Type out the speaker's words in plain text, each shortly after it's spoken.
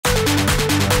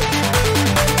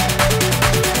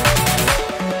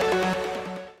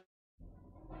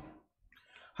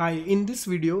Hi, in this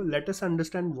video, let us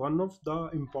understand one of the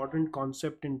important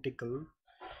concept in Tickle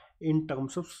in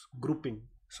terms of grouping.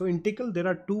 So in Tickle, there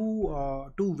are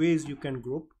two ways you can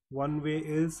group. One way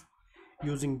is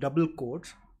using double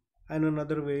quotes, and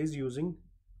another way is using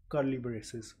curly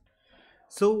braces.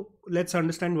 So let's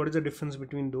understand what is the difference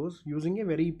between those using a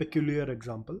very peculiar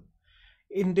example.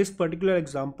 In this particular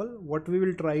example, what we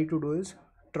will try to do is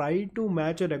try to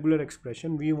match a regular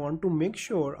expression. We want to make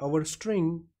sure our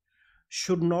string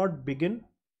should not begin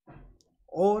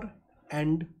or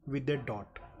end with a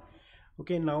dot.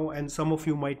 Okay, now, and some of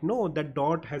you might know that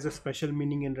dot has a special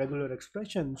meaning in regular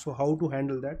expression. So how to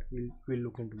handle that, we'll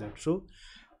look into that. So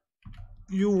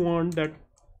you want that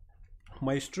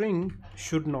my string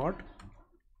should not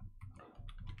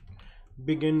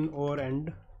begin or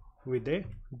end with a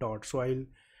dot. So I'll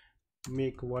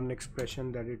make one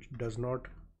expression that it does not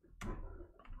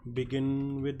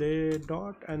begin with a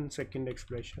dot, and second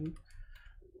expression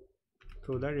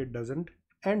so that it doesn't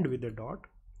end with a dot.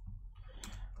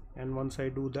 And once I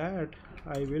do that,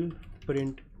 I will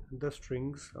print the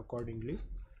strings accordingly,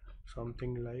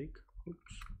 something like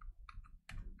oops.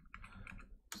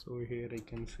 So here I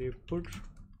can say puts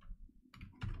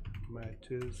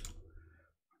matches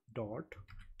dot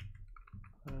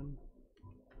and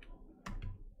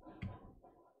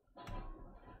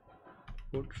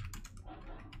puts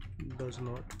does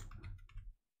not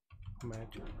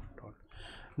match dot.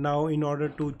 Now in order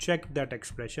to check that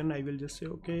expression, I will just say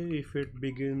okay, if it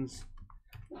begins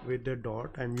with a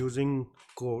dot, I'm using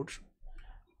quotes,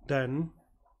 then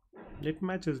it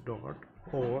matches dot,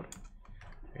 or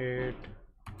it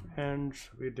ends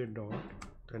with a dot,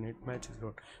 then it matches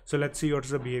dot. So let's see what's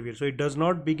the behavior. So it does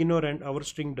not begin or end, our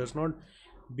string does not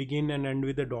begin and end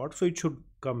with a dot, so it should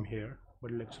come here.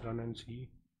 But let's run and see.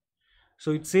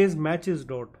 So it says matches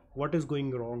dot. What is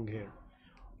going wrong here?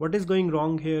 What is going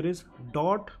wrong here is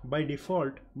dot by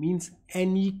default means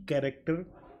any character.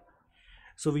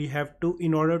 So we have to,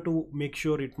 in order to make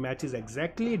sure it matches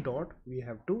exactly dot, we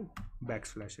have to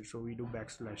backslash it. So we do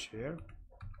backslash here.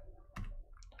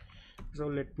 So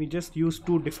let me just use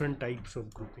two different types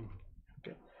of grouping.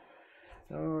 Okay,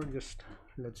 just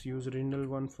let's use original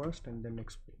one first and then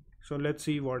explain. So let's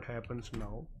see what happens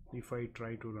now if I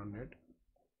try to run it.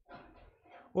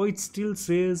 Oh, it still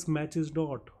says matches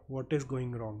dot. What is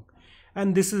going wrong?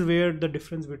 And this is where the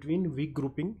difference between weak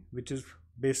grouping, which is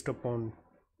based upon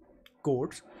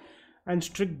quotes, and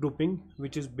strict grouping,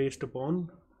 which is based upon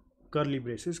curly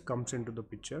braces, comes into the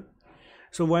picture.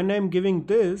 So when I'm giving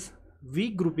this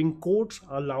weak grouping, quotes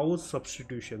allows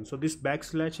substitution. So this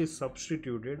backslash is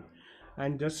substituted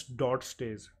and just dot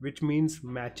stays, which means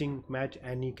match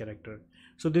any character.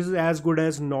 So this is as good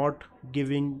as not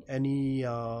giving any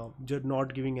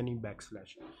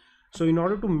backslash. So in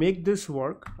order to make this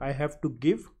work, I have to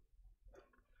give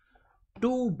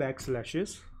two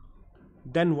backslashes.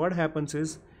 Then what happens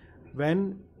is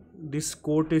when this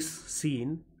quote is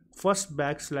seen, first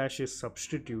backslash is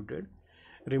substituted,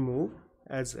 removed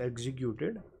as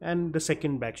executed, and the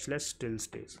second backslash still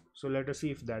stays. So let us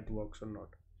see if that works or not.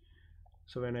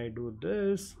 So when I do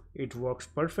this, it works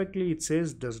perfectly. It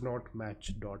says does not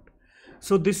match dot.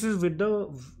 So this is with the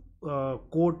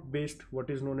quote based, what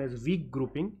is known as weak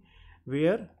grouping,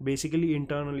 where basically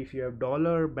internally if you have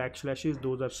dollar backslashes,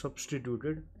 those are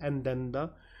substituted and then the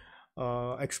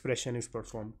expression is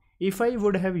performed. If I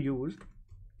would have used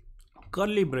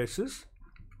curly braces,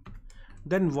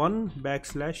 then one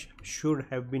backslash should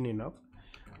have been enough.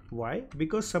 Why?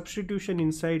 Because substitution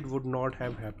inside would not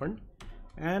have happened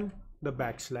and the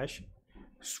backslash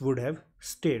would have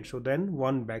stayed. So then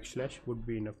one backslash would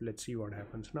be enough. Let's see what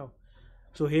happens now.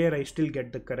 So here I still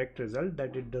get the correct result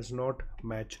that it does not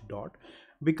match dot,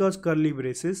 because curly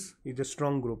braces is a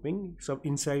strong grouping. So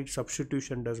inside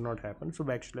substitution does not happen, so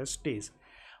backslash stays.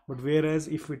 But whereas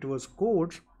if it was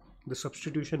quotes, the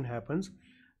substitution happens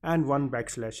and one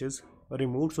backslash is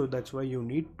removed. So that's why you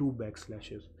need two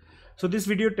backslashes. So this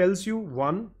video tells you,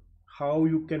 one, how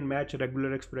you can match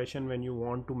regular expression when you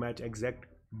want to match exact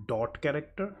dot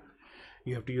character.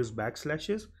 You have to use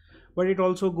backslashes. But it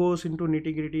also goes into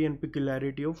nitty-gritty and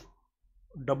peculiarity of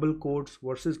double quotes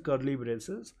versus curly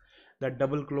braces. That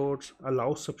double quotes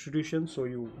allow substitution, so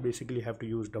you basically have to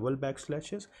use double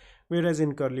backslashes, whereas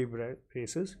in curly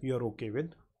braces you're okay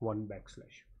with one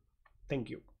backslash. Thank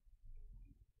you.